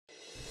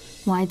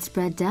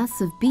Widespread deaths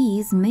of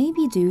bees may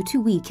be due to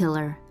weed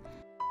killer.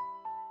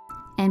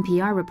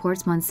 NPR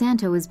reports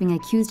Monsanto is being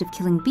accused of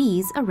killing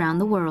bees around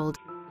the world.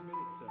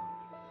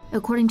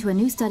 According to a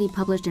new study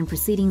published in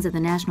Proceedings of the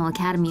National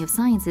Academy of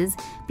Sciences,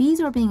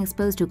 bees are being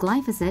exposed to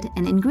glyphosate,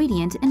 an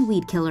ingredient in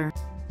weed killer.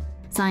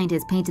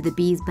 Scientists painted the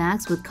bees'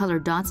 backs with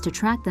colored dots to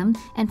track them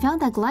and found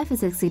that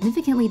glyphosate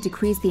significantly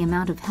decreased the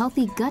amount of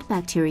healthy gut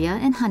bacteria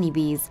in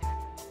honeybees.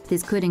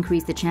 This could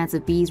increase the chance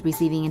of bees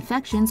receiving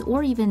infections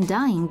or even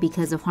dying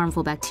because of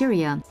harmful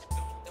bacteria.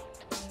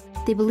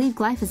 They believe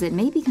glyphosate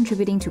may be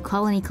contributing to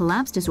colony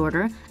collapse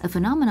disorder, a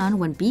phenomenon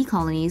when bee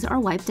colonies are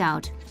wiped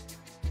out.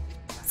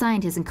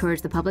 Scientists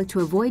encourage the public to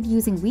avoid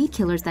using weed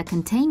killers that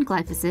contain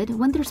glyphosate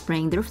when they're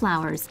spraying their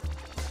flowers.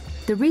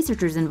 The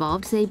researchers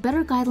involved say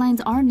better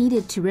guidelines are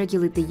needed to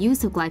regulate the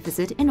use of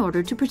glyphosate in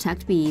order to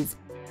protect bees.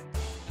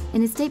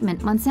 In a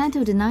statement,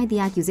 Monsanto denied the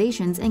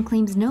accusations and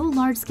claims no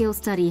large-scale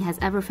study has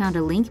ever found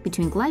a link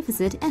between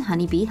glyphosate and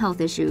honeybee health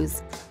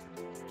issues.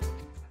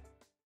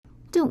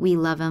 Don't we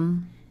love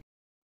him?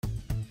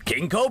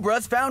 King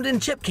cobras found in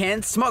chip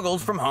cans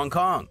smuggled from Hong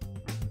Kong.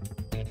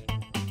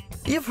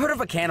 You've heard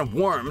of a can of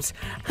worms.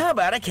 How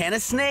about a can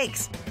of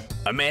snakes?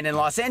 A man in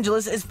Los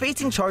Angeles is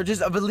facing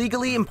charges of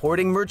illegally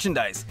importing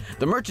merchandise,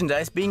 the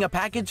merchandise being a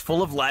package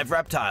full of live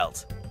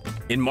reptiles.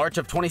 In March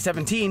of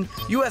 2017,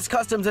 U.S.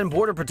 Customs and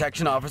Border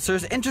Protection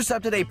officers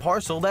intercepted a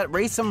parcel that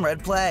raised some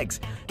red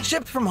flags.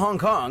 Shipped from Hong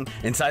Kong,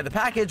 inside the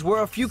package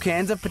were a few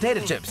cans of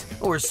potato chips,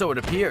 or so it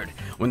appeared.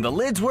 When the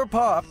lids were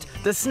popped,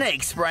 the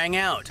snake sprang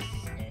out.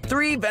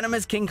 3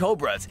 venomous king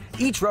cobras,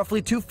 each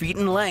roughly 2 feet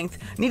in length,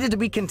 needed to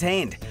be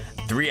contained.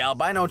 3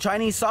 albino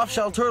Chinese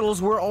softshell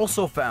turtles were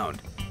also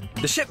found.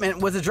 The shipment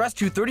was addressed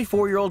to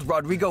 34-year-old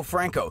Rodrigo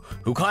Franco,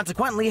 who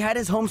consequently had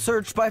his home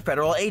searched by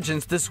federal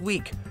agents this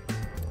week.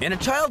 In a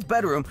child's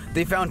bedroom,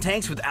 they found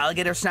tanks with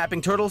alligator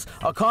snapping turtles,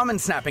 a common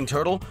snapping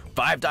turtle,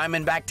 5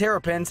 diamondback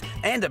terrapins,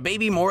 and a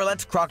baby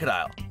Morelet's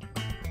crocodile.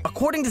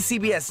 According to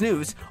CBS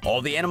News,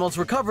 all the animals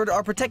recovered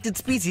are protected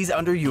species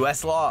under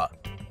U.S. law.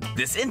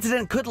 This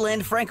incident could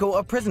land Franco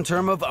a prison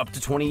term of up to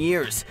 20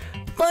 years.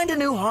 Find a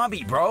new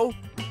hobby, bro!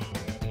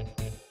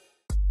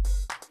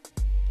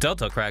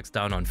 Delta cracks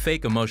down on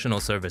fake emotional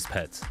service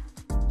pets.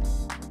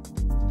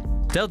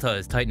 Delta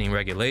is tightening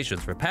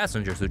regulations for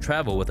passengers who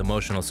travel with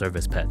emotional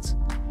service pets.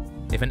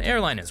 If an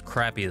airline as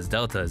crappy as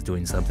Delta is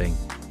doing something,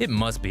 it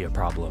must be a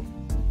problem.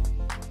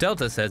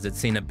 Delta says it's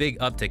seen a big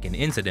uptick in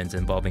incidents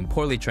involving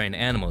poorly trained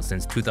animals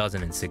since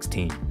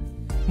 2016.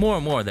 More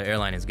and more, the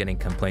airline is getting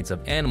complaints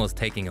of animals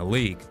taking a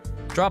leak,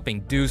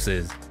 dropping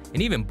deuces,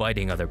 and even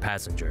biting other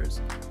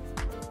passengers.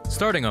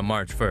 Starting on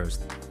March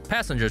 1st,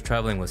 passengers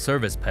traveling with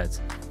service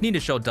pets need to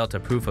show Delta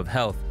proof of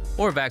health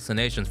or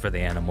vaccinations for the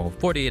animal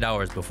 48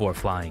 hours before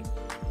flying.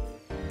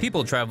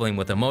 People traveling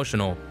with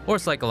emotional or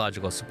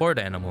psychological support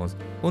animals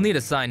will need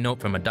a signed note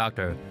from a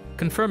doctor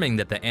confirming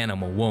that the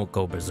animal won't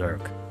go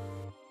berserk.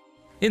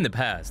 In the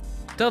past,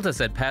 Delta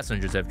said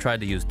passengers have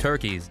tried to use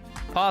turkeys,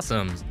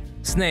 possums,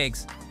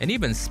 snakes, and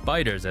even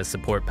spiders as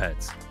support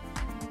pets.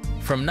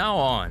 From now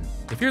on,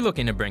 if you're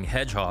looking to bring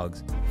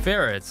hedgehogs,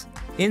 ferrets,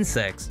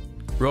 insects,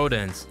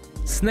 rodents,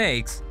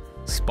 snakes,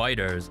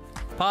 spiders,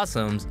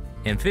 possums,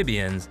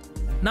 amphibians,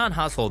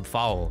 non-household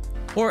fowl,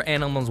 or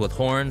animals with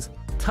horns,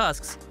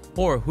 tusks,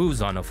 or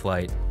hooves on a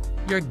flight,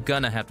 you're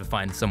gonna have to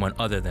find someone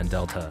other than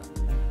Delta.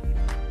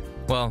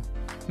 Well,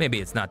 maybe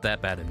it's not that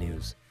bad of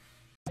news.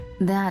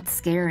 That's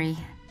scary.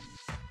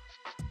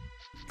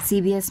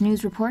 CBS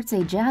News reports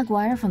a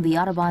jaguar from the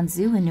Audubon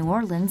Zoo in New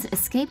Orleans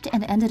escaped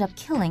and ended up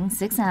killing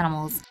 6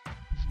 animals.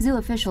 Zoo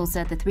officials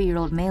said the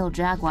 3-year-old male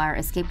jaguar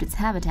escaped its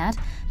habitat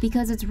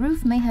because its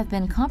roof may have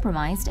been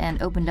compromised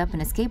and opened up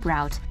an escape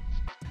route.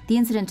 The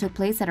incident took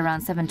place at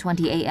around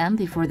 7:20 a.m.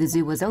 before the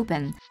zoo was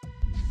open.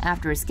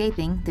 After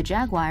escaping, the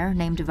jaguar,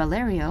 named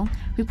Valerio,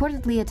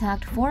 reportedly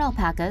attacked 4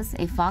 alpacas,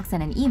 a fox,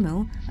 and an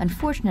emu.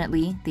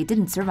 Unfortunately, they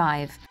didn't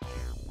survive.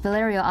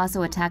 Valerio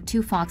also attacked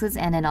 2 foxes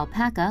and an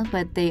alpaca,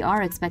 but they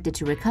are expected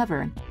to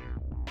recover.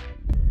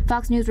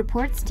 Fox News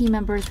reports team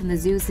members from the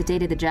zoo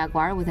sedated the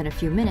jaguar within a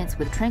few minutes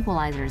with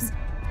tranquilizers.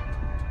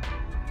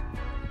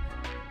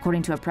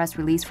 According to a press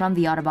release from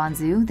the Audubon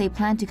Zoo, they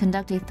plan to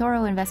conduct a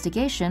thorough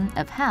investigation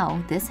of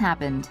how this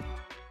happened.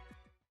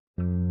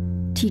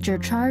 Teacher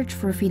charged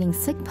for feeding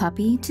sick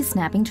puppy to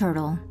snapping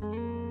turtle.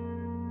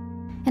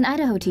 An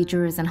Idaho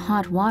teacher is in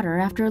hot water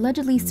after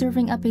allegedly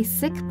serving up a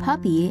sick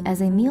puppy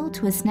as a meal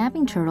to a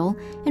snapping turtle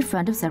in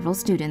front of several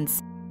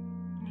students.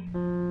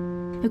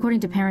 According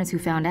to parents who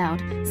found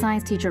out,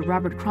 science teacher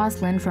Robert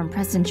Crossland from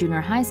Preston Junior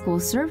High School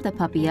served the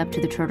puppy up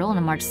to the turtle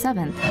on March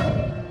 7th.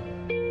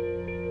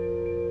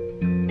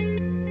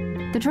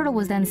 The turtle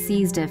was then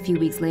seized a few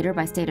weeks later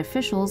by state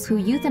officials who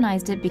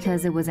euthanized it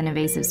because it was an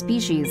invasive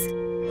species.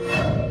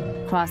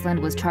 Crossland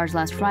was charged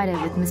last Friday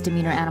with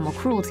misdemeanor animal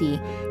cruelty.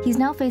 He's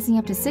now facing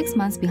up to 6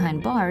 months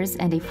behind bars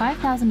and a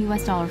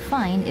 $5,000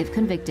 fine if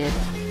convicted.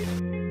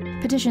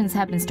 Petitions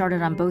have been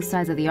started on both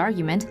sides of the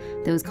argument,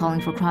 those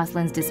calling for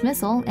Crossland's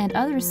dismissal and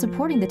others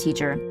supporting the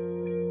teacher.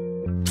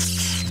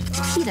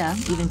 PETA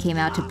even came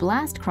out to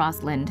blast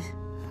Crossland.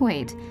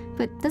 Wait,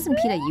 but doesn't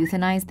PETA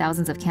euthanize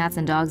thousands of cats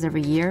and dogs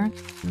every year?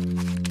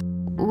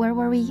 Where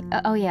were we?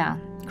 Oh yeah,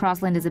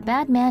 Crossland is a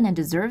bad man and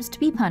deserves to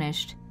be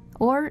punished.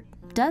 Or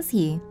does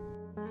he?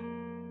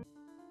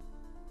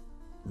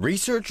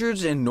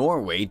 Researchers in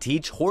Norway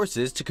teach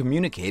horses to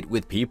communicate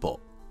with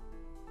people.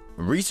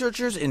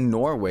 Researchers in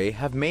Norway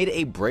have made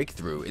a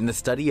breakthrough in the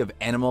study of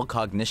animal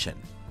cognition,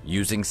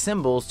 using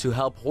symbols to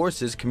help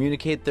horses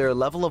communicate their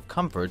level of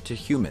comfort to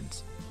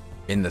humans.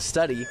 In the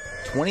study,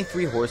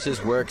 23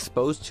 horses were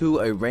exposed to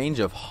a range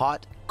of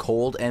hot,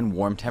 cold, and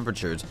warm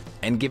temperatures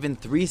and given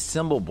 3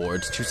 symbol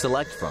boards to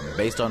select from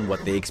based on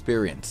what they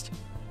experienced.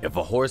 If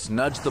a horse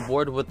nudged the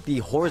board with the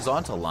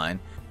horizontal line,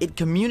 it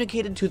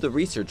communicated to the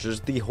researchers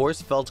the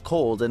horse felt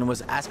cold and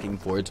was asking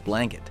for its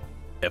blanket.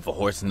 If a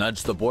horse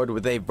nudged the board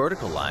with a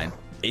vertical line,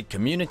 it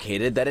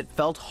communicated that it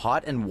felt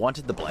hot and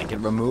wanted the blanket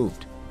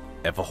removed.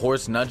 If a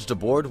horse nudged a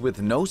board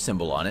with no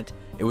symbol on it,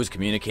 it was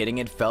communicating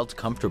it felt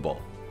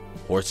comfortable.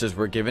 Horses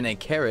were given a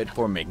carrot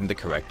for making the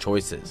correct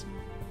choices.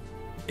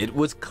 It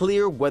was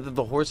clear whether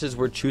the horses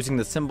were choosing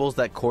the symbols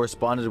that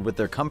corresponded with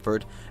their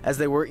comfort, as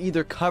they were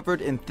either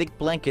covered in thick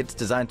blankets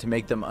designed to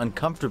make them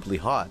uncomfortably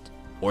hot,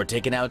 or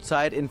taken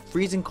outside in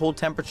freezing cold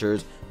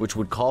temperatures which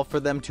would call for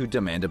them to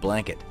demand a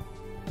blanket.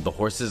 The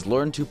horses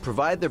learned to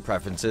provide their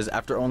preferences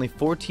after only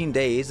 14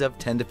 days of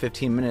 10 to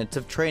 15 minutes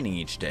of training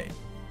each day.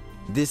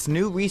 This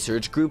new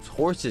research groups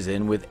horses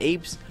in with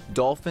apes,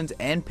 dolphins,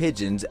 and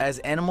pigeons as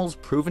animals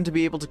proven to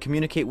be able to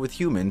communicate with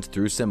humans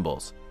through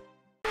symbols.